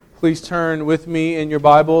Please turn with me in your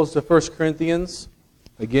Bibles to 1 Corinthians.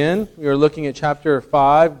 Again, we are looking at chapter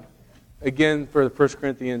 5. Again, for 1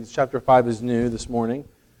 Corinthians, chapter 5 is new this morning.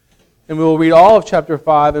 And we will read all of chapter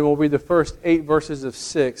 5, and we'll read the first 8 verses of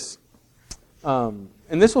 6. And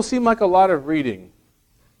this will seem like a lot of reading,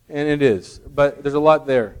 and it is, but there's a lot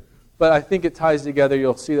there. But I think it ties together.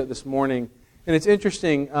 You'll see that this morning. And it's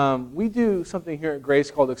interesting, we do something here at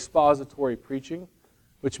Grace called expository preaching,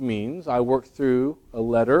 which means I work through a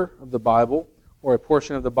letter of the Bible or a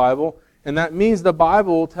portion of the Bible, and that means the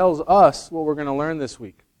Bible tells us what we're going to learn this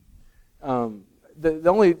week. The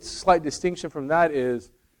only slight distinction from that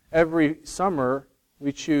is every summer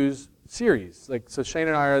we choose series. So Shane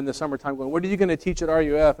and I are in the summertime going, what are you going to teach at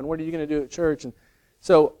RUF and what are you going to do at church? And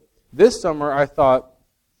so this summer I thought,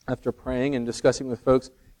 after praying and discussing with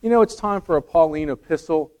folks, it's time for a Pauline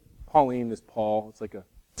epistle. Pauline is Paul. It's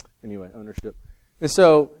ownership. And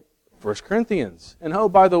so, 1 Corinthians.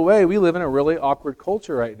 And by the way, we live in a really awkward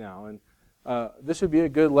culture right now. And this would be a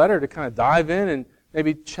good letter to kind of dive in and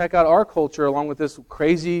maybe check out our culture along with this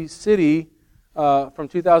crazy city from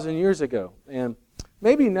 2,000 years ago. And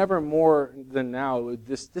maybe never more than now,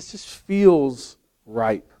 this just feels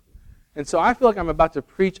ripe. And so I feel like I'm about to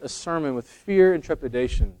preach a sermon with fear and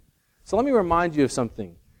trepidation. So let me remind you of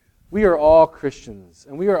something. We are all Christians.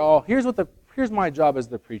 And we are all, here's my job as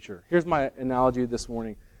the preacher. Here's my analogy this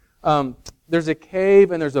morning. There's a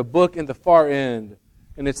cave and there's a book in the far end,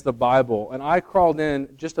 and it's the Bible. And I crawled in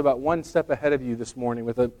just about one step ahead of you this morning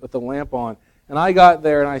with a lamp on. And I got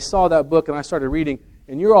there and I saw that book and I started reading,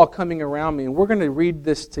 and you're all coming around me, and we're going to read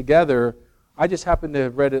this together. I just happened to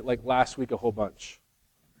have read it last week a whole bunch.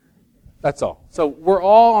 That's all. So we're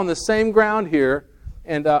all on the same ground here,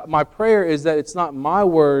 and my prayer is that it's not my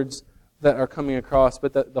words that are coming across,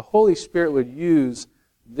 but that the Holy Spirit would use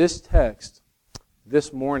this text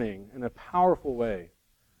this morning in a powerful way.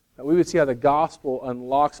 That we would see how the gospel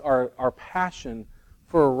unlocks our passion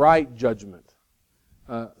for right judgment.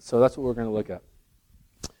 So that's what we're going to look at.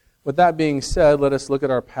 With that being said, let us look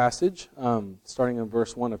at our passage, starting in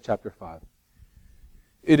verse 1 of chapter 5.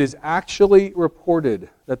 It is actually reported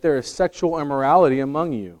that there is sexual immorality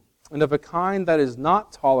among you, and of a kind that is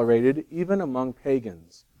not tolerated even among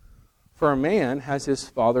pagans. For a man has his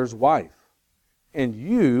father's wife, and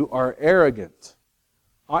you are arrogant.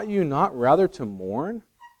 Ought you not rather to mourn?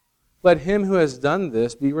 Let him who has done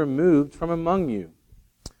this be removed from among you.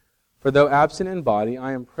 For though absent in body,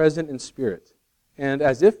 I am present in spirit, and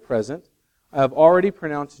as if present, I have already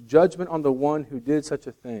pronounced judgment on the one who did such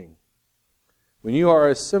a thing. When you are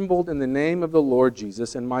assembled in the name of the Lord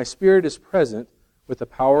Jesus, and my spirit is present with the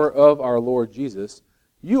power of our Lord Jesus,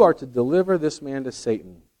 you are to deliver this man to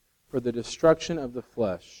Satan, for the destruction of the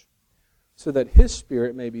flesh, so that his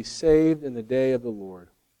spirit may be saved in the day of the Lord.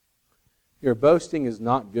 Your boasting is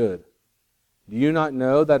not good. Do you not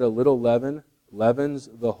know that a little leaven leavens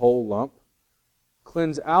the whole lump?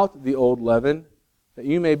 Cleanse out the old leaven, that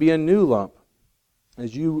you may be a new lump,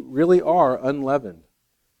 as you really are unleavened.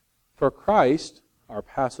 For Christ, our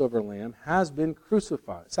Passover lamb, has been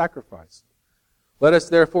sacrificed. Let us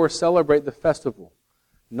therefore celebrate the festival,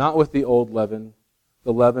 not with the old leaven,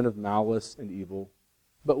 the leaven of malice and evil,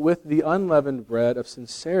 but with the unleavened bread of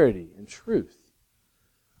sincerity and truth.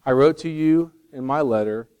 I wrote to you in my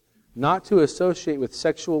letter not to associate with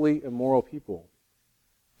sexually immoral people,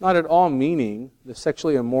 not at all meaning the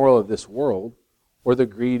sexually immoral of this world, or the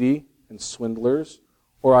greedy and swindlers,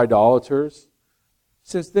 or idolaters,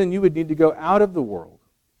 since then you would need to go out of the world.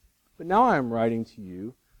 But now I am writing to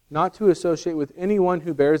you not to associate with anyone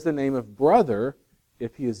who bears the name of brother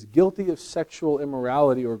if he is guilty of sexual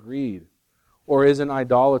immorality or greed, or is an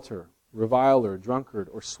idolater, reviler, drunkard,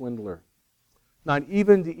 or swindler, not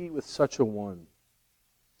even to eat with such a one.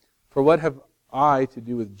 For what have I to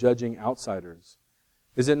do with judging outsiders?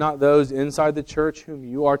 Is it not those inside the church whom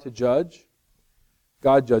you are to judge?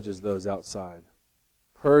 God judges those outside.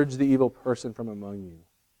 Purge the evil person from among you.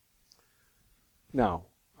 Now,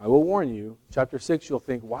 I will warn you, chapter 6, you'll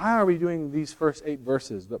think, why are we doing these first 8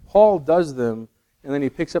 verses? But Paul does them, and then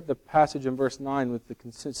he picks up the passage in verse 9 with the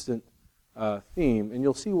consistent theme. And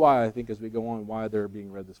you'll see why, I think, as we go on, why they're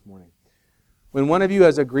being read this morning. When one of you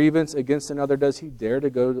has a grievance against another, does he dare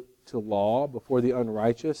to go to law before the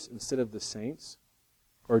unrighteous instead of the saints?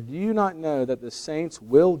 Or do you not know that the saints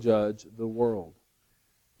will judge the world?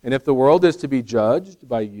 And if the world is to be judged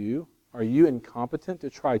by you, are you incompetent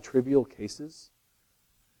to try trivial cases?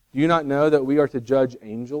 Do you not know that we are to judge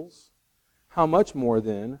angels? How much more,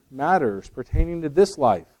 then, matters pertaining to this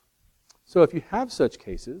life? So if you have such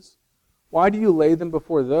cases, why do you lay them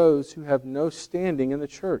before those who have no standing in the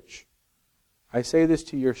church? I say this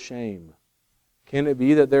to your shame. Can it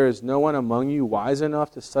be that there is no one among you wise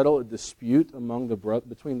enough to settle a dispute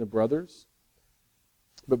between the brothers?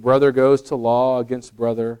 But brother goes to law against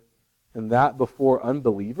brother, and that before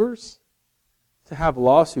unbelievers? To have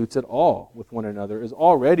lawsuits at all with one another is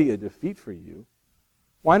already a defeat for you.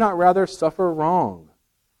 Why not rather suffer wrong?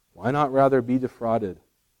 Why not rather be defrauded?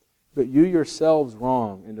 But you yourselves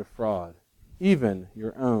wrong and defraud, even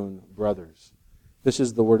your own brothers. This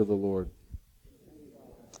is the word of the Lord.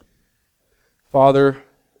 Father,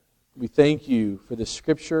 we thank you for this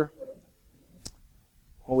scripture.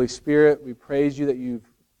 Holy Spirit, we praise you that you've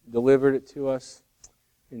delivered it to us.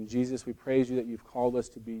 In Jesus, we praise you that you've called us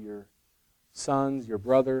to be your sons, your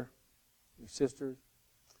brother, your sisters,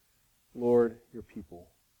 Lord, your people.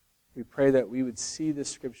 We pray that we would see this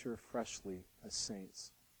scripture freshly as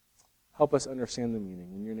saints. Help us understand the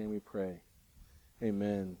meaning. In your name we pray.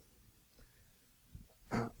 Amen.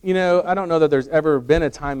 You know, I don't know that there's ever been a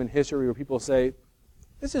time in history where people say,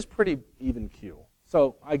 this is pretty even keel.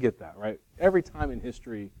 So I get that, right? Every time in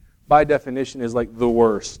history, by definition, is like the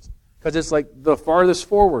worst. Because it's like the farthest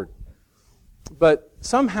forward. But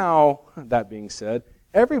somehow, that being said,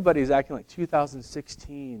 everybody's acting like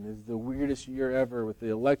 2016 is the weirdest year ever with the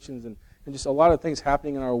elections and just a lot of things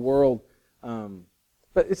happening in our world.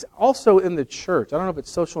 But it's also in the church. I don't know if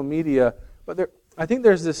it's social media, but I think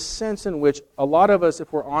there's this sense in which a lot of us,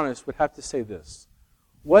 if we're honest, would have to say this.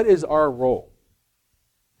 What is our role?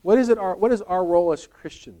 What is our role as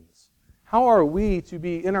Christians? How are we to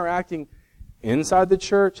be interacting inside the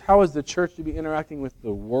church? How is the church to be interacting with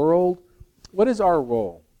the world? What is our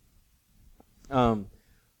role?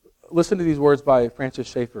 Listen to these words by Francis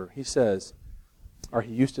Schaeffer. He says, or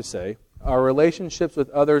he used to say, our relationships with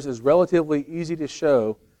others is relatively easy to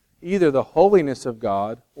show either the holiness of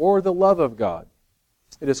God or the love of God.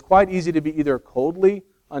 It is quite easy to be either coldly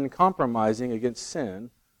uncompromising against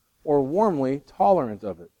sin or warmly tolerant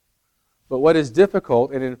of it. But what is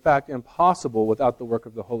difficult and in fact impossible without the work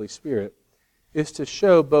of the Holy Spirit is to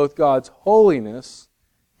show both God's holiness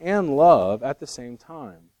and love at the same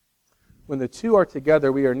time. When the two are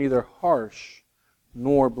together, we are neither harsh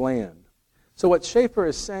nor bland. So what Schaeffer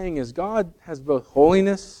is saying is God has both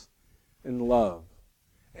holiness and love.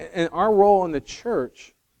 And our role in the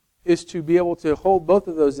church is to be able to hold both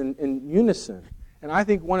of those in unison. And I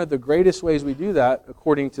think one of the greatest ways we do that,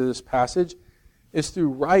 according to this passage, is through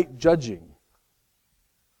right judging.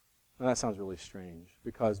 Now that sounds really strange,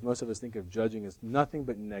 because most of us think of judging as nothing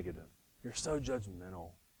but negative. You're so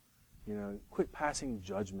judgmental. You know, quit passing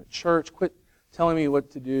judgment. Church, quit telling me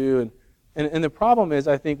what to do. And the problem is,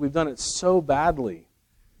 I think we've done it so badly.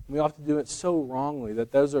 We often do it so wrongly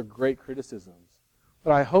that those are great criticisms.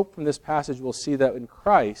 But I hope from this passage we'll see that in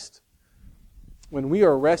Christ, when we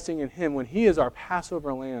are resting in Him, when He is our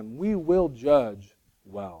Passover lamb, we will judge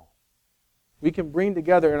well. We can bring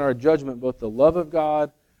together in our judgment both the love of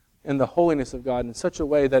God and the holiness of God in such a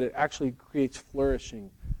way that it actually creates flourishing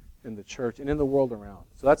in the church and in the world around.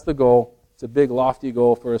 So that's the goal. It's a big, lofty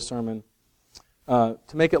goal for a sermon. To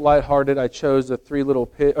make it lighthearted, I chose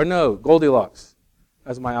the Goldilocks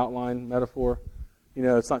as my outline metaphor. You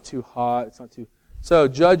know, it's not too hot, it's not too... So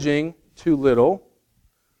judging too little,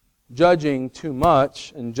 judging too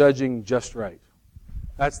much, and judging just right.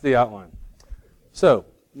 That's the outline. So,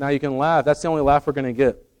 now you can laugh. That's the only laugh we're going to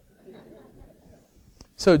get.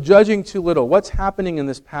 So, judging too little. What's happening in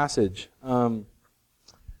this passage? If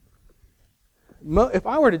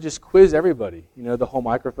I were to just quiz everybody, you know, the whole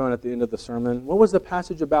microphone at the end of the sermon, what was the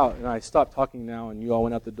passage about? And I stopped talking now and you all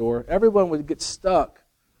went out the door. Everyone would get stuck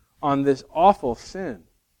on this awful sin,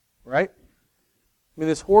 right? I mean,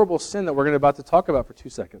 this horrible sin that we're about to talk about for 2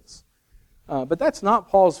 seconds. But that's not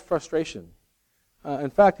Paul's frustration. In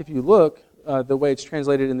fact, if you look, the way it's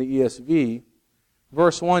translated in the ESV,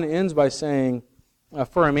 verse 1 ends by saying,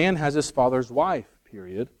 for a man has his father's wife,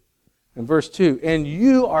 period. And verse 2, and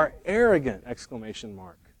you are arrogant, exclamation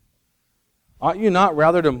mark. Ought you not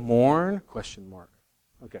rather to mourn, question mark.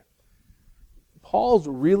 Okay. Paul's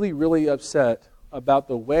really, really upset about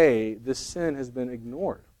the way this sin has been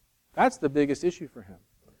ignored. That's the biggest issue for him.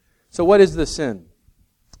 So what is the sin?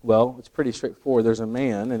 Well, it's pretty straightforward. There's a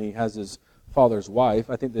man, and he has his father's wife.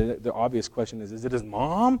 I think the obvious question is it his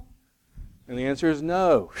mom? And the answer is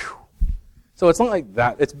no. Whew. So it's not like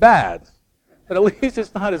that. It's bad. But at least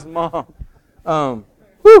it's not his mom.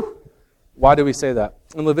 Why do we say that?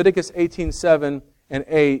 In Leviticus 18:7 and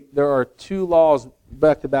 8, there are two laws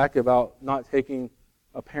back-to-back about not taking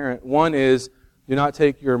a parent. One is, do not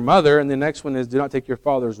take your mother, and the next one is, do not take your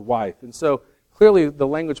father's wife. And so, clearly, the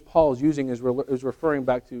language Paul is using is referring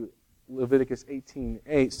back to Leviticus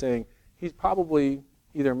 18:8, saying he's probably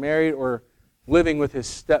either married or living with his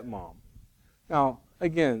stepmom. Now,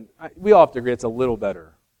 again, we all have to agree it's a little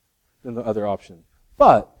better than the other option.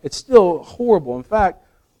 But it's still horrible. In fact,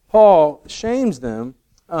 Paul shames them.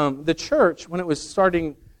 The church, when it was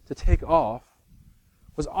starting to take off,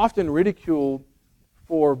 was often ridiculed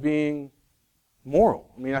for being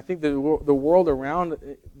moral. I mean, I think the world around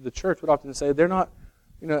the church would often say they're not,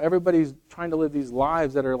 everybody's trying to live these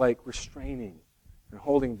lives that are like restraining and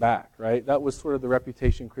holding back, right? That was sort of the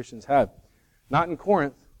reputation Christians had. Not in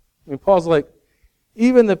Corinth. I mean, Paul's like,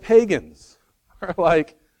 even the pagans are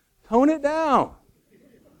like, tone it down.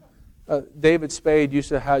 David Spade,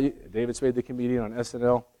 the comedian on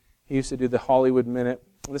SNL, he used to do the Hollywood Minute.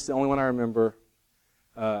 This is the only one I remember.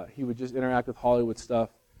 He would just interact with Hollywood stuff.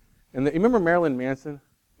 And you remember Marilyn Manson?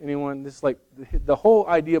 Anyone? This is like the whole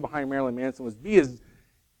idea behind Marilyn Manson was be as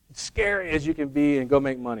scary as you can be and go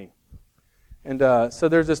make money. And so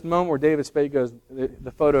there's this moment where David Spade goes,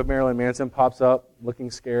 the photo of Marilyn Manson pops up looking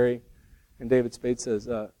scary. And David Spade says,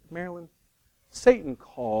 Marilyn, Satan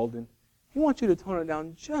called and he wants you to tone it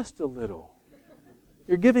down just a little.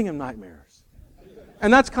 You're giving him nightmares.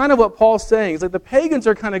 And that's kind of what Paul's saying. It's like the pagans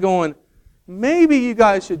are kind of going, maybe you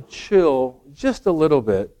guys should chill just a little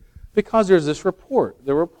bit because there's this report.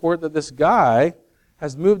 The report that this guy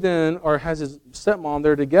has moved in or has his stepmom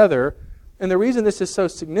there together. And the reason this is so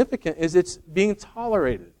significant is it's being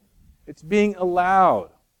tolerated. It's being allowed.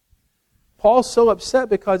 Paul's so upset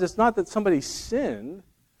because it's not that somebody sinned.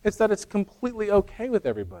 It's that it's completely okay with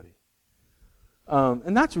everybody.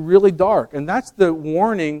 And that's really dark. And that's the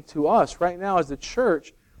warning to us right now as the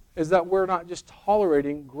church is that we're not just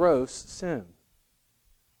tolerating gross sin.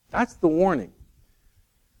 That's the warning.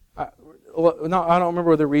 I don't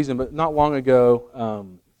remember the reason, but not long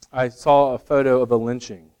ago, I saw a photo of a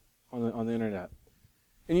lynching on the internet.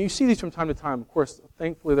 And you see these from time to time. Of course,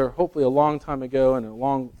 thankfully, they're hopefully a long time ago and a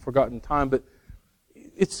long forgotten time. But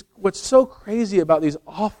it's what's so crazy about these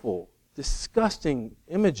awful, disgusting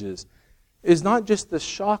images is not just the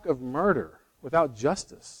shock of murder without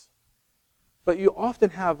justice, but you often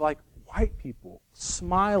have like white people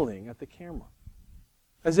smiling at the camera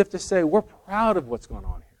as if to say, we're proud of what's going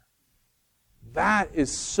on here. That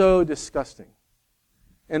is so disgusting.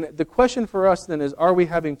 And the question for us then is, are we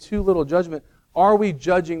having too little judgment? Are we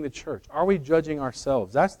judging the church? Are we judging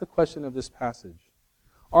ourselves? That's the question of this passage.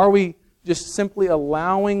 Are we just simply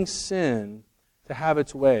allowing sin to have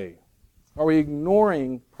its way? Are we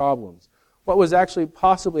ignoring problems? What was actually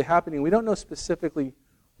possibly happening? We don't know specifically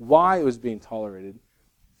why it was being tolerated,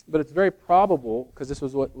 but it's very probable, because this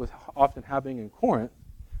was what was often happening in Corinth,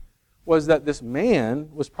 was that this man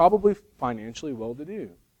was probably financially well-to-do.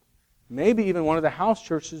 Maybe even one of the house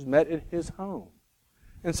churches met at his home.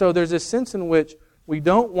 And so there's this sense in which we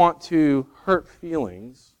don't want to hurt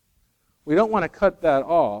feelings. We don't want to cut that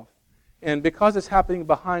off. And because it's happening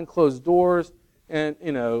behind closed doors, and,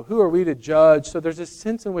 who are we to judge? So there's this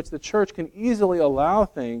sense in which the church can easily allow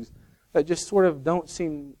things that just sort of don't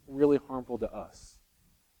seem really harmful to us.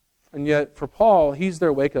 And yet, for Paul, he's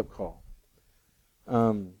their wake-up call.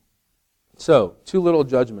 So, too little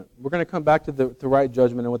judgment. We're going to come back to the right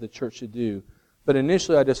judgment and what the church should do. But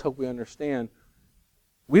initially, I just hope we understand,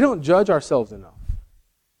 we don't judge ourselves enough.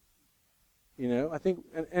 I think,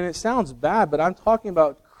 and it sounds bad, but I'm talking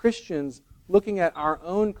about Christians looking at our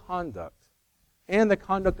own conduct and the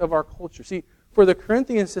conduct of our culture. See, for the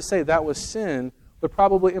Corinthians to say that was sin would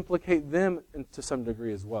probably implicate them to some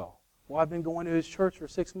degree as well. Well, I've been going to his church for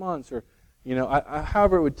 6 months, or,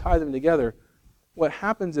 however it would tie them together. What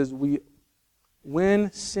happens is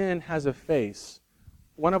when sin has a face,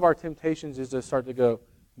 one of our temptations is to start to go,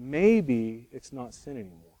 maybe it's not sin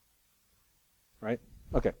anymore. Right?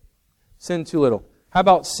 Okay. Sin too little. How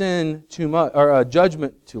about sin too much, or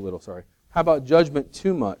judgment too little, sorry. How about judgment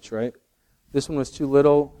too much, right? This one was too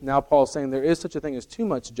little. Now Paul's saying there is such a thing as too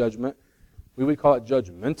much judgment. We would call it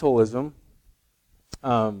judgmentalism.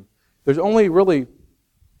 There's only really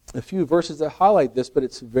a few verses that highlight this, but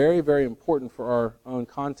it's very, very important for our own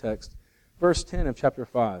context. Verse 10 of chapter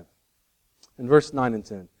 5 and verse 9 and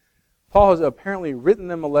 10. Paul has apparently written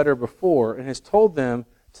them a letter before and has told them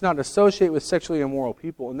to not associate with sexually immoral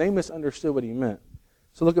people, and they misunderstood what he meant.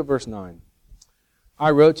 So look at verse 9. I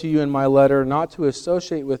wrote to you in my letter not to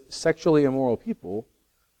associate with sexually immoral people,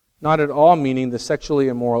 not at all meaning the sexually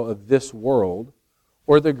immoral of this world,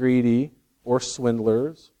 or the greedy, or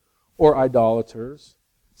swindlers, or idolaters,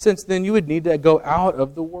 since then you would need to go out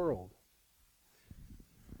of the world.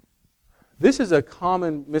 This is a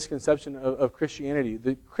common misconception of Christianity.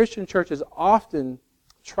 The Christian church has often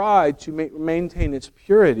tried to maintain its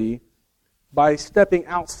purity by stepping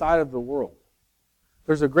outside of the world.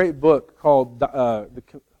 There's a great book called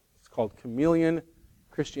Chameleon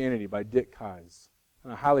Christianity by Dick Keyes.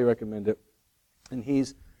 And I highly recommend it. And he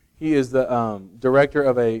is the director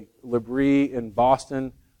of a L'Abri in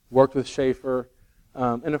Boston, worked with Schaeffer.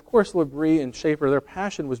 And of course, L'Abri and Schaeffer, their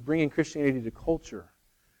passion was bringing Christianity to culture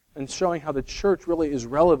and showing how the church really is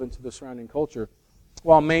relevant to the surrounding culture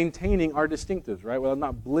while maintaining our distinctives, right? While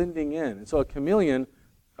not blending in. And so a chameleon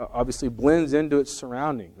obviously blends into its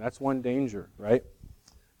surrounding. That's one danger, right?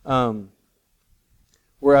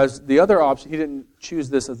 Whereas the other option, he didn't choose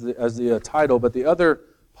this as the title, but the other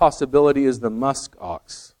possibility is the musk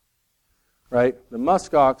ox, right? The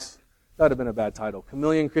musk ox, that would have been a bad title.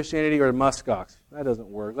 Chameleon Christianity or musk ox. That doesn't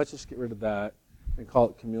work. Let's just get rid of that and call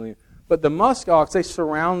it chameleon. But the musk ox, they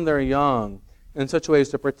surround their young in such ways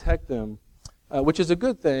to protect them, which is a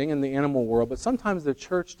good thing in the animal world, but sometimes the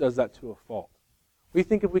church does that to a fault. We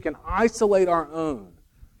think if we can isolate our own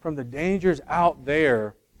from the dangers out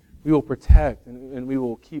there, we will protect and we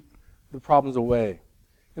will keep the problems away.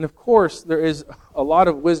 And of course, there is a lot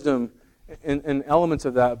of wisdom in elements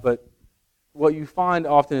of that, but what you find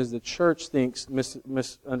often is the church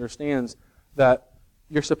misunderstands that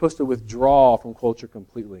you're supposed to withdraw from culture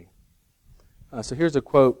completely. So here's a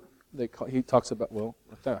quote that he talks about. Well,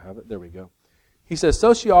 if I have it, there we go. He says,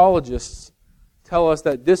 sociologists tell us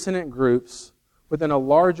that dissonant groups within a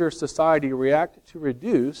larger society react to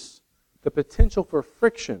reduce the potential for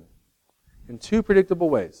friction in two predictable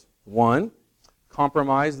ways. One,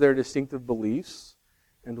 compromise their distinctive beliefs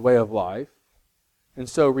and way of life, and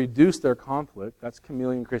so reduce their conflict. That's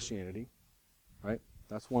chameleon Christianity, right?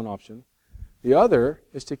 That's one option. The other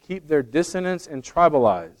is to keep their dissonance and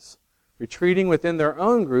tribalize, retreating within their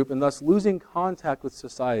own group and thus losing contact with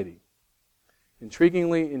society.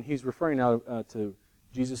 Intriguingly, and he's referring now to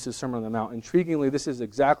Jesus' Sermon on the Mount, intriguingly, this is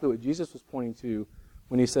exactly what Jesus was pointing to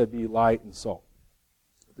when he said, be light and salt.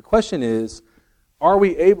 The question is, are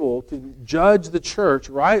we able to judge the church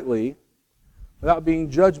rightly without being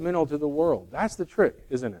judgmental to the world? That's the trick,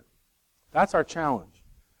 isn't it? That's our challenge.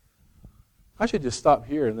 I should just stop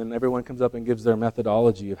here and then everyone comes up and gives their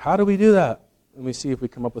methodology of how do we do that? And we see if we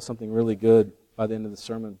come up with something really good by the end of the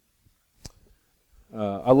sermon.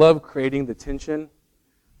 I love creating the tension,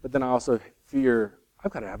 but then I also fear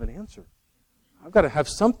I've got to have an answer. I've got to have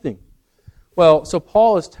something. Well, so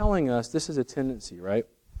Paul is telling us this is a tendency, right?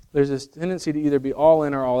 There's this tendency to either be all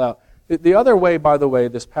in or all out. The other way, by the way,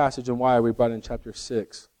 this passage and why we brought in chapter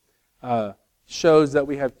 6 shows that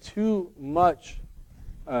we have too much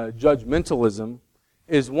judgmentalism.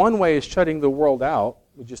 Is one way is shutting the world out.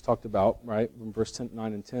 We just talked about, right, in verse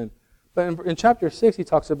 9 and 10. But in chapter 6, he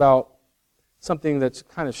talks about something that's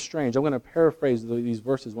kind of strange. I'm going to paraphrase these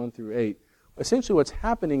verses 1 through 8. Essentially what's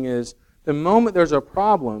happening is the moment there's a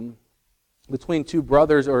problem between two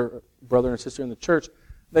brothers or brother and sister in the church,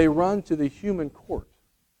 they run to the human court,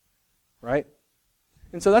 right?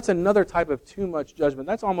 And so that's another type of too much judgment.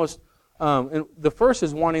 That's almost, and the first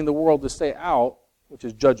is wanting the world to stay out, which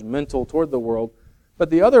is judgmental toward the world. But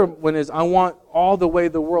the other one is I want all the way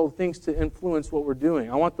the world thinks to influence what we're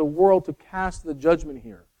doing. I want the world to cast the judgment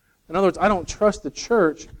here. In other words, I don't trust the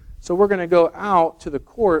church, so we're going to go out to the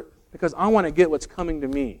court because I want to get what's coming to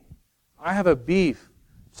me. I have a beef.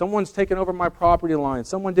 Someone's taken over my property line.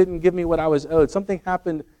 Someone didn't give me what I was owed. Something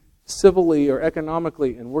happened civilly or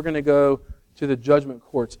economically, and we're going to go to the judgment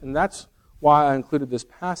courts. And that's why I included this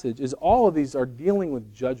passage, is all of these are dealing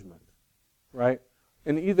with judgment, right?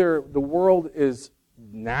 And either the world is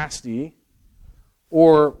nasty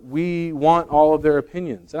or we want all of their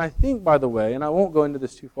opinions. And I think, by the way, and I won't go into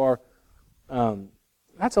this too far,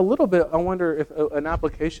 that's a little bit, I wonder if an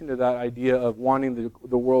application to that idea of wanting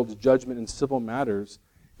the world's judgment in civil matters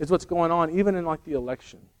is what's going on even in like the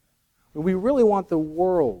election. We really want the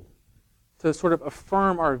world to sort of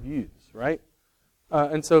affirm our views, right?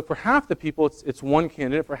 And so for half the people, it's one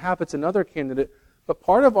candidate. For half, it's another candidate. But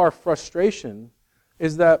part of our frustration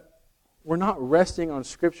is that we're not resting on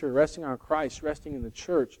Scripture, resting on Christ, resting in the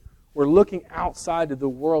church. We're looking outside of the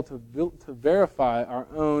world to verify our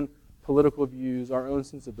own political views, our own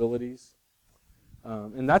sensibilities.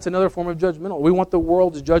 And that's another form of judgmental. We want the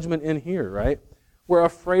world's judgment in here, right? We're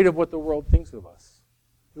afraid of what the world thinks of us.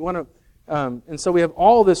 We want to, and so we have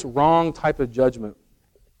all this wrong type of judgment.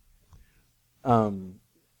 And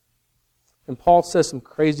Paul says some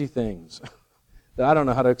crazy things that I don't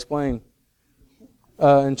know how to explain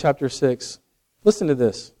in chapter 6. Listen to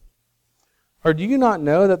this. Or do you not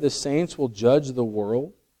know that the saints will judge the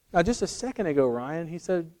world? Now, just a second ago, Ryan, he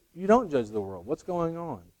said, you don't judge the world. What's going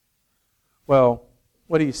on? Well,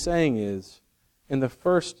 what he's saying is, in the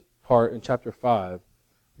first part in chapter 5,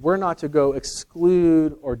 we're not to go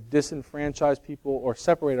exclude or disenfranchise people or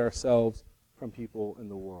separate ourselves from people in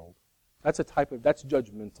the world. That's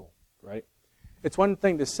judgmental, right? It's one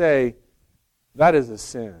thing to say, that is a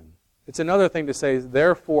sin. It's another thing to say,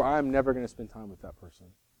 therefore, I'm never going to spend time with that person.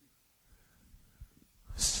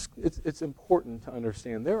 It's important to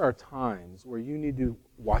understand there are times where you need to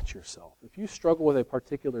watch yourself. If you struggle with a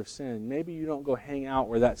particular sin, maybe you don't go hang out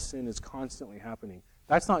where that sin is constantly happening.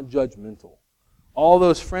 That's not judgmental. All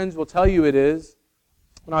those friends will tell you it is.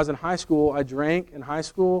 When I was in high school, I drank in high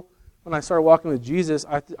school. When I started walking with Jesus,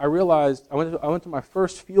 I realized I went to my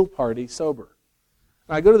first field party sober.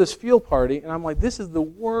 And I go to this field party, and I'm like, this is the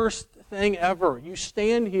worst thing ever. You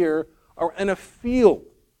stand here in a field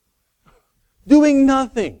doing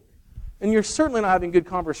nothing. And you're certainly not having good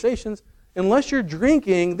conversations. Unless you're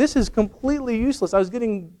drinking, this is completely useless. I was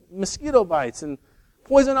getting mosquito bites and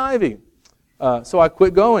poison ivy. So I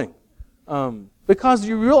quit going. Because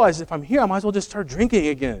you realize if I'm here, I might as well just start drinking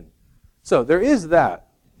again. So there is that.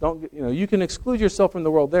 You can exclude yourself from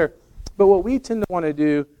the world there. But what we tend to want to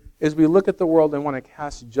do is we look at the world and want to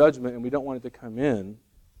cast judgment, and we don't want it to come in,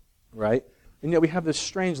 right? And yet we have this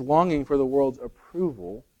strange longing for the world's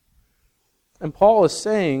approval. And Paul is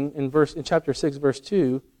saying in chapter 6, verse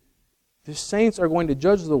 2, the saints are going to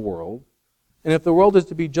judge the world, and if the world is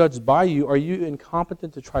to be judged by you, are you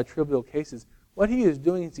incompetent to try trivial cases? What he is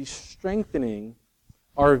doing is he's strengthening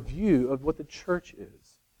our view of what the church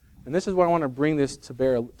is. And this is where I want to bring this to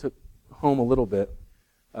bear to home a little bit.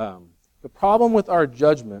 The problem with our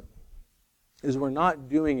judgment is we're not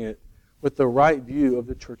doing it with the right view of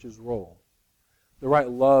the church's role, the right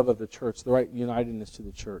love of the church, the right unitedness to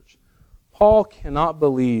the church. Paul cannot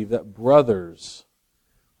believe that brothers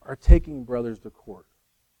are taking brothers to court.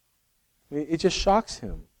 I mean, it just shocks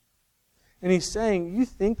him. And he's saying, you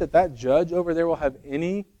think that judge over there will have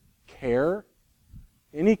any care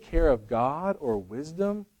of God or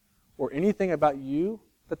wisdom or anything about you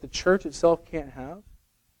that the church itself can't have?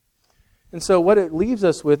 And so what it leaves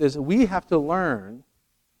us with is we have to learn,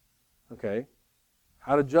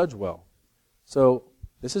 how to judge well. So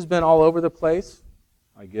this has been all over the place.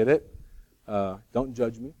 I get it. Don't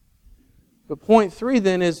judge me. But point 3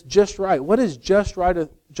 then is just right. What does just right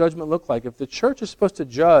judgment look like? If the church is supposed to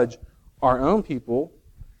judge our own people,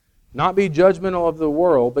 not be judgmental of the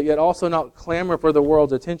world, but yet also not clamor for the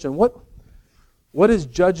world's attention, what does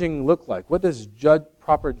judging look like? What does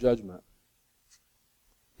proper judgment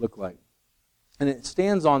look like? And it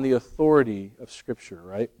stands on the authority of Scripture,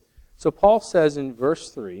 right? So Paul says in verse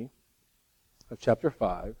 3 of chapter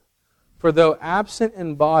 5, for though absent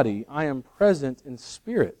in body, I am present in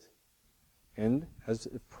spirit. And as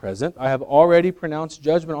present, I have already pronounced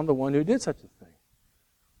judgment on the one who did such a thing.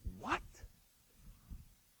 What?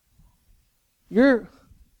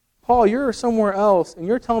 Paul, you're somewhere else, and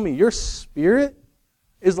you're telling me your spirit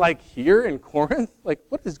is like here in Corinth? Like,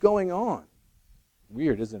 what is going on?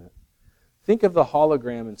 Weird, isn't it? Think of the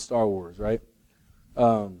hologram in Star Wars, right?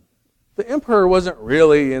 The emperor wasn't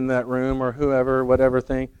really in that room or whatever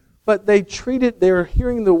thing, but they were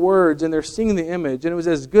hearing the words and they're seeing the image, and it was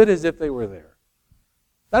as good as if they were there.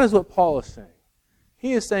 That is what Paul is saying.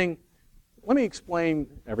 He is saying, let me explain,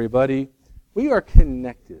 everybody, we are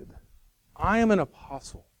connected. I am an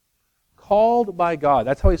apostle, called by God.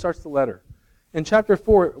 That's how he starts the letter. In chapter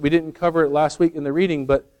 4, we didn't cover it last week in the reading,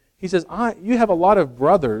 but he says, you have a lot of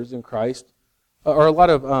brothers in Christ, or a lot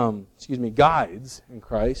of, guides in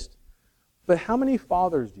Christ, but how many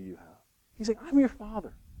fathers do you have? He's saying, I'm your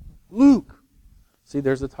father. Luke. See,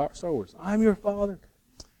 there's the Star Wars. I'm your father.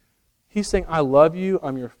 He's saying, I love you,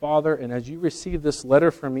 I'm your father, and as you receive this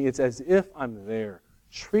letter from me, it's as if I'm there.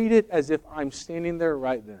 Treat it as if I'm standing there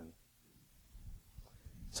right then.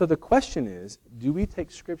 So the question is, do we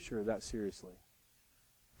take Scripture that seriously?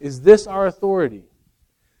 Is this our authority?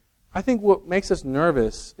 I think what makes us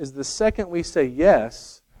nervous is the second we say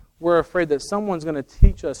yes, we're afraid that someone's going to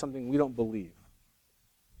teach us something we don't believe.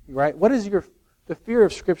 Right? What is the fear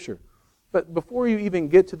of Scripture? But before you even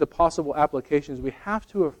get to the possible applications, we have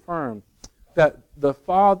to affirm that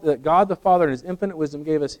that God the Father in His infinite wisdom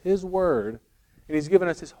gave us His Word, and He's given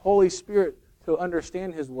us His Holy Spirit to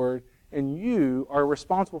understand His Word, and you are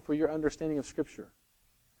responsible for your understanding of Scripture.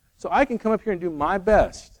 So I can come up here and do my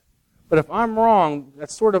best, but if I'm wrong,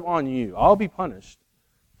 that's sort of on you. I'll be punished.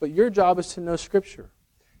 But your job is to know Scripture.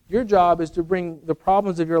 Your job is to bring the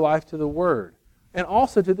problems of your life to the Word, and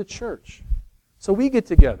also to the church. So we get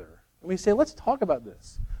together, and we say, let's talk about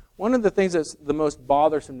this. One of the things that's the most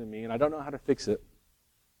bothersome to me, and I don't know how to fix it,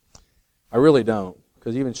 I really don't,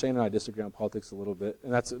 because even Shane and I disagree on politics a little bit,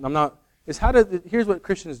 and here's what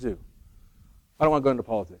Christians do. I don't want to go into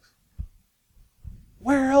politics.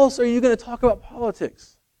 Where else are you going to talk about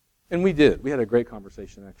politics? And we did. We had a great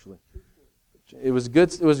conversation, actually. It was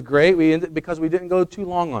good. It was great. We ended because we didn't go too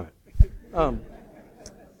long on it.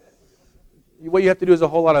 What you have to do is a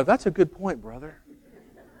whole lot of, that's a good point, brother.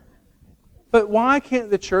 But why can't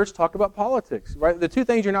the church talk about politics, right? The two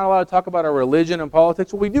things you're not allowed to talk about are religion and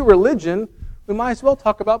politics. Well, we do religion, we might as well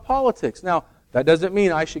talk about politics. Now, that doesn't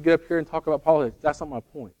mean I should get up here and talk about politics. That's not my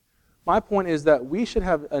point. My point is that we should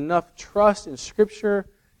have enough trust in Scripture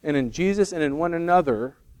and in Jesus and in one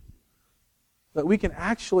another that we can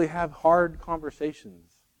actually have hard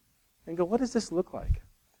conversations and go, what does this look like?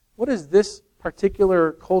 What does this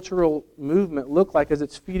particular cultural movement look like as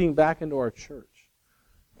it's feeding back into our church?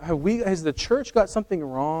 Has the church got something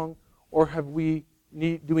wrong, or do we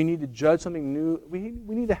need to judge something new? We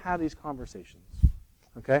need to have these conversations.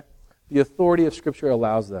 Okay? The authority of Scripture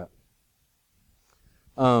allows that.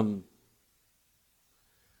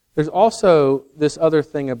 There's also this other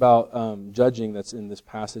thing about judging that's in this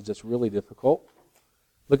passage that's really difficult.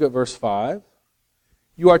 Look at verse 5.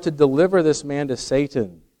 You are to deliver this man to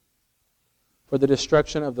Satan for the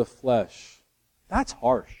destruction of the flesh. That's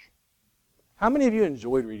harsh. How many of you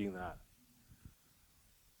enjoyed reading that?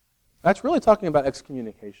 That's really talking about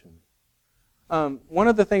excommunication. One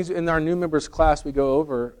of the things in our new members class we go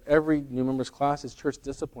over, every new members class, is church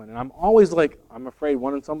discipline. And I'm always like, I'm afraid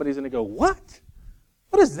somebody's going to go, what?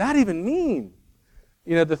 What does that even mean?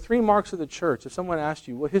 You know, the 3 marks of the church. If someone asked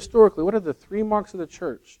you, well, historically, what are the 3 marks of the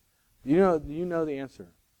church? Do you know the answer?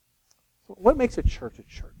 What makes a church,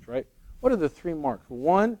 right? What are the 3 marks?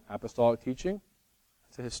 1, apostolic teaching.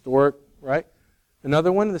 It's a historic, right?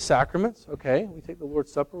 Another one, the sacraments. Okay, we take the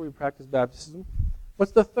Lord's Supper, we practice baptism.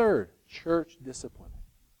 What's the 3rd? Church discipline.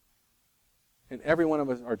 And every one of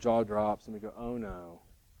us, our jaw drops and we go, oh no.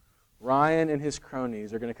 Ryan and his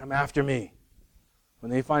cronies are going to come after me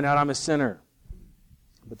when they find out I'm a sinner.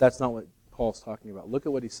 But that's not what Paul's talking about. Look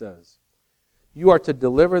at what he says. You are to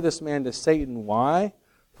deliver this man to Satan. Why?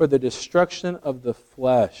 For the destruction of the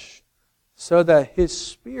flesh, so that his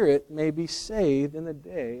spirit may be saved in the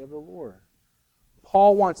day of the Lord.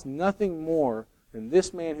 Paul wants nothing more than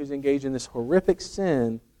this man who's engaged in this horrific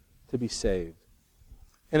sin to be saved.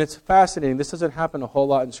 And it's fascinating. This doesn't happen a whole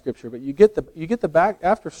lot in Scripture, but you get the back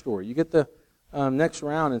after story. You get the next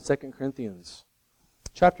round in 2 Corinthians.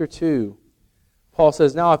 Chapter 2, Paul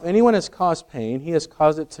says, now if anyone has caused pain, he has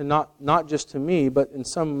caused it to not just to me, but in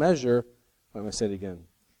some measure, I'm going to say it again.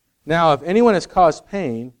 Now if anyone has caused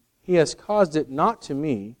pain, he has caused it not to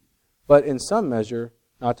me, but in some measure,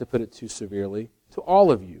 not to put it too severely, to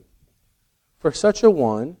all of you. For such a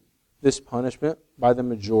one, this punishment by the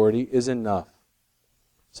majority is enough.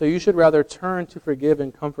 So you should rather turn to forgive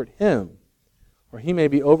and comfort him, or he may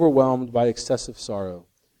be overwhelmed by excessive sorrow.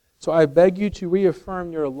 So I beg you to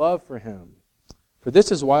reaffirm your love for him. For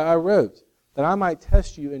this is why I wrote, that I might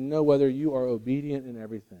test you and know whether you are obedient in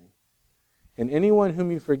everything. And anyone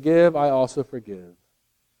whom you forgive, I also forgive.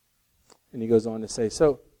 And he goes on to say,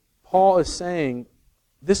 so Paul is saying,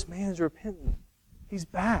 this man's repentant. He's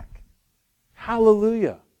back.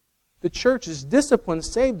 Hallelujah. The church's discipline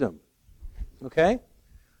saved him. Okay?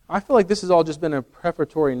 I feel like this has all just been a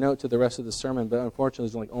preparatory note to the rest of the sermon, but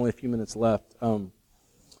unfortunately there's only a few minutes left.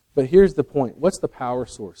 But here's the point. What's the power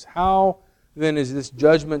source? How then is this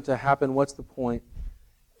judgment to happen? What's the point?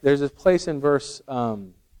 There's this place in verse 5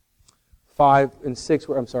 and 6,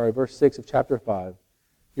 verse 6 of chapter 5.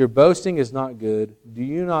 Your boasting is not good. Do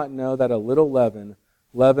you not know that a little leaven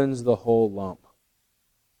leavens the whole lump?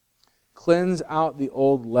 Cleanse out the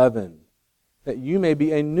old leaven, that you may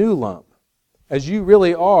be a new lump, as you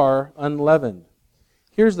really are unleavened.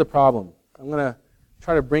 Here's the problem. I'm going to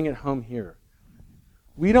try to bring it home here.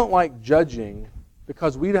 We don't like judging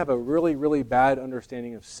because we have a really, really bad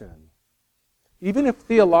understanding of sin. Even if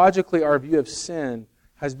theologically our view of sin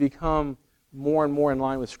has become more and more in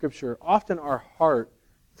line with Scripture, often our heart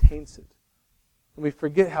taints it. And we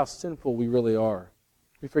forget how sinful we really are.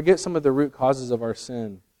 We forget some of the root causes of our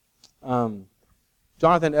sin.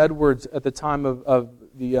 Jonathan Edwards, at the time of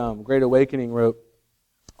the Great Awakening, wrote,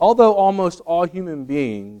 although almost all human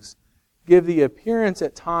beings give the appearance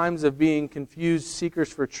at times of being confused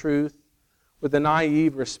seekers for truth with a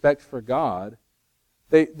naive respect for God,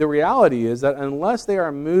 the reality is that unless they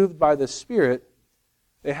are moved by the Spirit,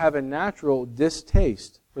 they have a natural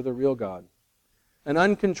distaste for the real God, an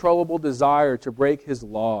uncontrollable desire to break His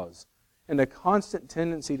laws, and a constant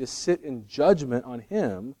tendency to sit in judgment on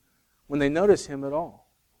Him when they notice Him at all.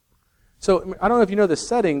 So, I don't know if you know the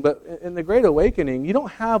setting, but in the Great Awakening, you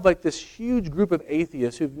don't have like this huge group of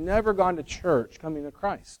atheists who've never gone to church coming to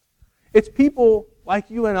Christ. It's people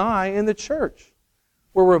like you and I in the church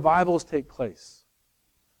where revivals take place.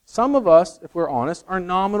 Some of us, if we're honest, are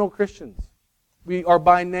nominal Christians. We are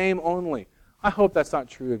by name only. I hope that's not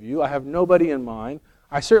true of you. I have nobody in mind.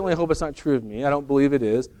 I certainly hope it's not true of me. I don't believe it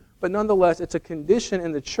is. But nonetheless, it's a condition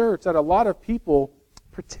in the church that a lot of people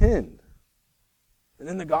pretend. And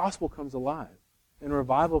then the gospel comes alive, and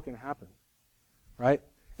revival can happen. Right?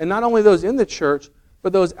 And not only those in the church,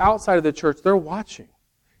 but those outside of the church, they're watching.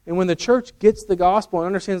 And when the church gets the gospel and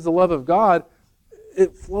understands the love of God,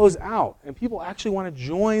 it flows out. And people actually want to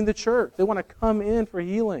join the church. They want to come in for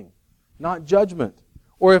healing, not judgment.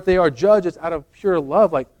 Or if they are judged, it's out of pure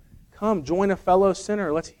love, like, come, join a fellow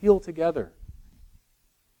sinner. Let's heal together.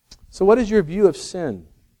 So what is your view of sin?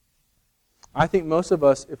 I think most of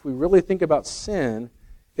us, if we really think about sin,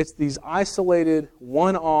 it's these isolated,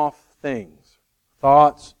 one-off things,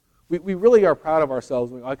 thoughts. We really are proud of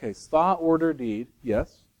ourselves. Okay, thought, word, deed,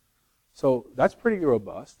 yes. So that's pretty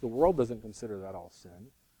robust. The world doesn't consider that all sin.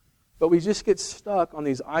 But we just get stuck on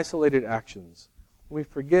these isolated actions. We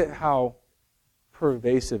forget how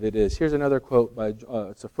pervasive it is. Here's another quote by,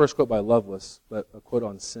 it's the first quote by Lovelace, but a quote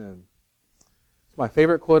on sin. It's my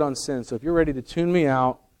favorite quote on sin. So if you're ready to tune me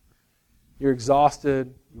out, you're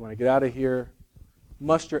exhausted, you want to get out of here,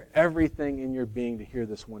 muster everything in your being to hear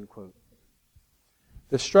this one quote.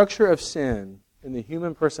 The structure of sin in the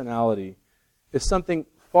human personality is something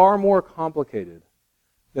far more complicated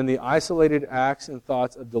than the isolated acts and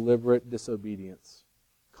thoughts of deliberate disobedience,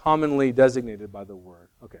 commonly designated by the word.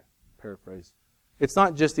 Okay, paraphrase. It's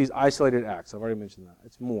not just these isolated acts. I've already mentioned that.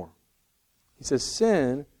 It's more. He says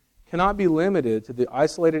sin cannot be limited to the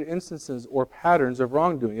isolated instances or patterns of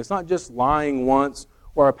wrongdoing. It's not just lying once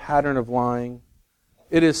or a pattern of lying.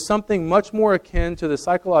 It is something much more akin to the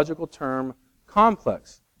psychological term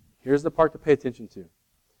complex. Here's the part to pay attention to.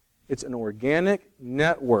 It's an organic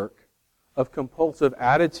network of compulsive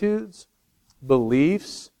attitudes,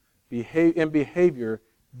 beliefs, and behavior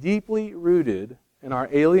deeply rooted in our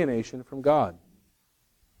alienation from God.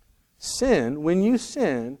 Sin, when you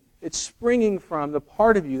sin, it's springing from the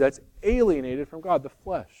part of you that's alienated from God, the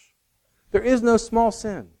flesh. There is no small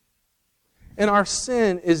sin. And our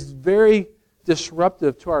sin is very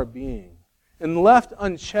disruptive to our being. And left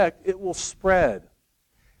unchecked, it will spread.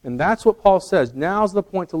 And that's what Paul says. Now's the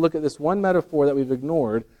point to look at this one metaphor that we've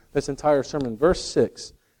ignored this entire sermon. Verse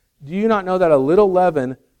 6. Do you not know that a little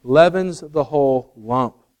leaven leavens the whole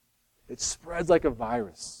lump? It spreads like a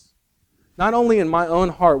virus. Not only in my own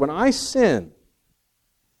heart. When I sin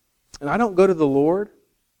and I don't go to the Lord,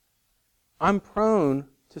 I'm prone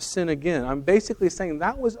to sin again. I'm basically saying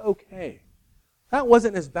that was okay. That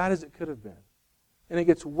wasn't as bad as it could have been. And it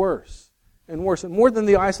gets worse and worse. And more than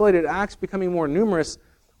the isolated acts becoming more numerous,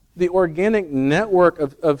 the organic network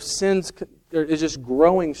of sins is just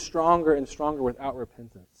growing stronger and stronger without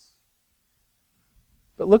repentance.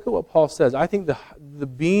 But look at what Paul says. I think the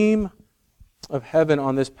beam of heaven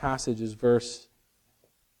on this passage is verse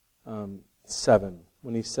 7,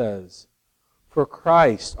 when he says, For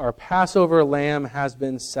Christ, our Passover lamb, has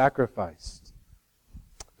been sacrificed.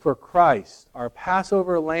 For Christ, our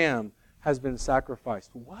Passover lamb, has been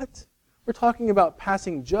sacrificed. What? We're talking about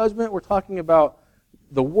passing judgment. We're talking about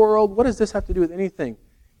the world. What does this have to do with anything?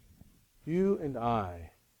 You and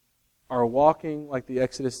I are walking like the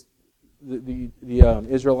Exodus, the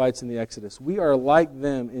Israelites in the Exodus. We are like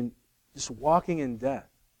them in just walking in death.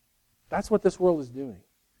 That's what this world is doing.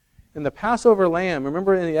 And the Passover lamb,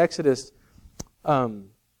 remember in the Exodus,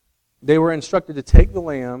 they were instructed to take the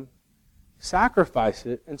lamb, sacrifice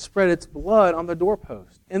it, and spread its blood on the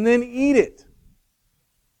doorpost, and then eat it.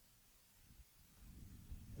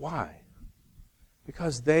 Why?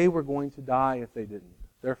 Because they were going to die if they didn't.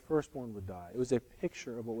 Their firstborn would die. It was a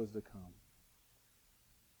picture of what was to come.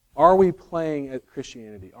 Are we playing at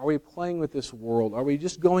Christianity? Are we playing with this world? Are we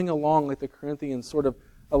just going along like the Corinthians, sort of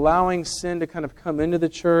allowing sin to kind of come into the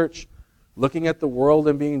church, looking at the world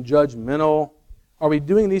and being judgmental? Are we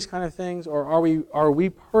doing these kind of things, or are we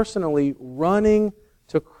personally running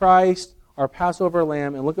to Christ, our Passover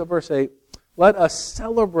lamb? And look at verse 8. Let us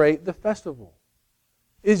celebrate the festival.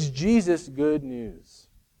 Is Jesus good news?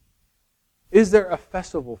 Is there a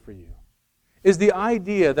festival for you? Is the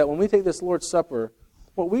idea that when we take this Lord's Supper,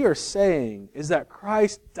 what we are saying is that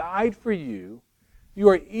Christ died for you. You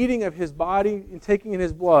are eating of His body and taking in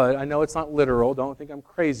His blood. I know it's not literal. Don't think I'm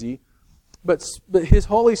crazy. But His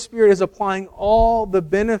Holy Spirit is applying all the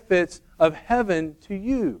benefits of heaven to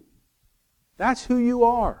you. That's who you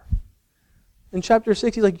are. In chapter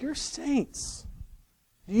 6, He's like, you're saints.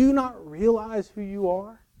 Do you not realize who you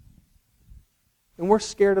are? And we're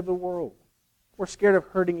scared of the world. We're scared of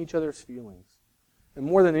hurting each other's feelings. And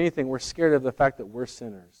more than anything, we're scared of the fact that we're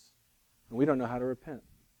sinners. And we don't know how to repent.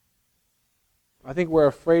 I think we're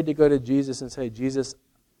afraid to go to Jesus and say, Jesus,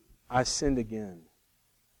 I sinned again.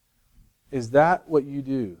 Is that what you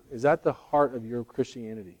do? Is that the heart of your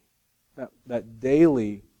Christianity? That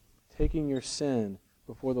daily taking your sin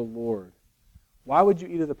before the Lord. Why would you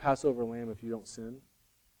eat of the Passover lamb if you don't sin?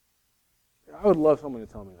 I would love someone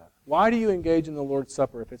to tell me that. Why do you engage in the Lord's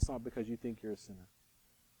Supper if it's not because you think you're a sinner?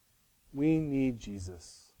 We need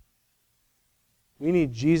Jesus. We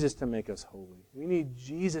need Jesus to make us holy. We need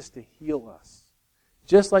Jesus to heal us.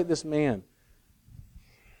 Just like this man,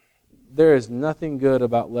 there is nothing good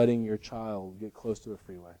about letting your child get close to a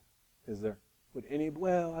freeway, is there?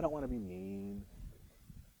 Well, I don't want to be mean,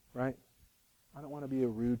 right? I don't want to be a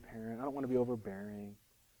rude parent. I don't want to be overbearing.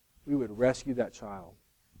 We would rescue that child.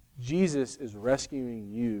 Jesus is rescuing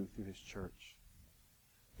you through His church.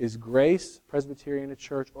 Is Grace Presbyterian a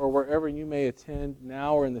church, or wherever you may attend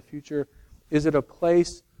now or in the future, is it a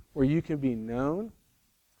place where you can be known,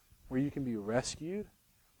 where you can be rescued,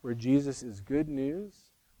 where Jesus is good news,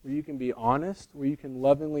 where you can be honest, where you can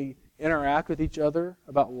lovingly interact with each other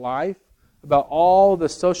about life, about all the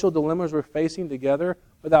social dilemmas we're facing together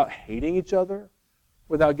without hating each other,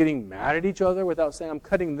 without getting mad at each other, without saying, I'm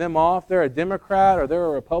cutting them off, they're a Democrat or they're a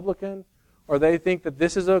Republican, or they think that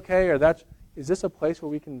this is okay or that's... Is this a place where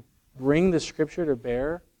we can bring the Scripture to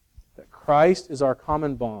bear? That Christ is our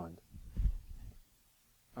common bond?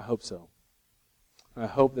 I hope so. I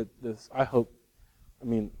hope that I hope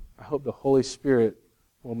the Holy Spirit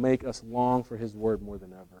will make us long for His Word more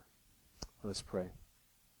than ever. Let's pray.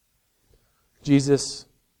 Jesus,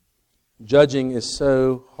 judging is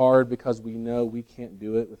so hard because we know we can't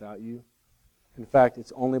do it without You. In fact,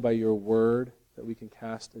 it's only by Your Word that we can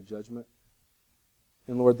cast a judgment.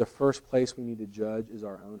 And Lord, the first place we need to judge is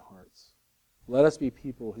our own hearts. Let us be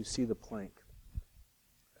people who see the plank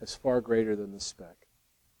as far greater than the speck.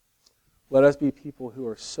 Let us be people who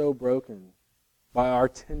are so broken by our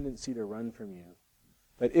tendency to run from You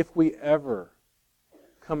that if we ever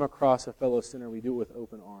come across a fellow sinner, we do it with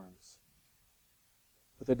open arms,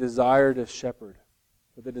 with a desire to shepherd,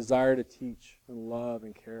 with a desire to teach and love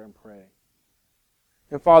and care and pray.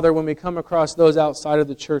 And Father, when we come across those outside of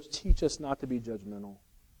the church, teach us not to be judgmental.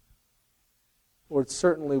 Lord,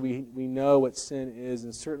 certainly we know what sin is,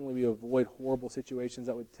 and certainly we avoid horrible situations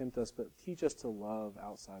that would tempt us, but teach us to love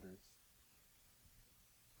outsiders,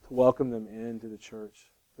 to welcome them into the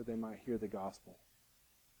church, that they might hear the gospel.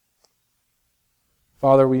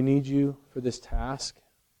 Father, we need You for this task.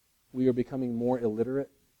 We are becoming more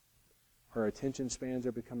illiterate. Our attention spans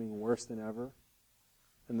are becoming worse than ever.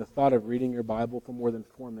 And the thought of reading Your Bible for more than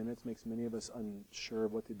 4 minutes makes many of us unsure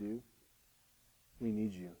of what to do. We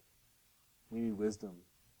need You. We need wisdom.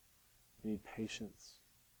 We need patience.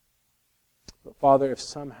 But Father, if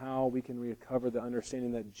somehow we can recover the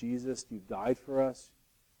understanding that Jesus, You died for us,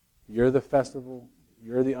 You're the festival,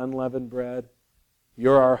 You're the unleavened bread,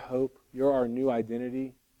 You're our hope, You're our new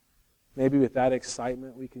identity, maybe with that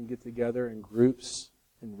excitement we can get together in groups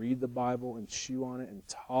and read the Bible and chew on it and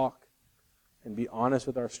talk and be honest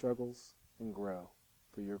with our struggles and grow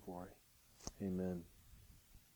for Your glory. Amen.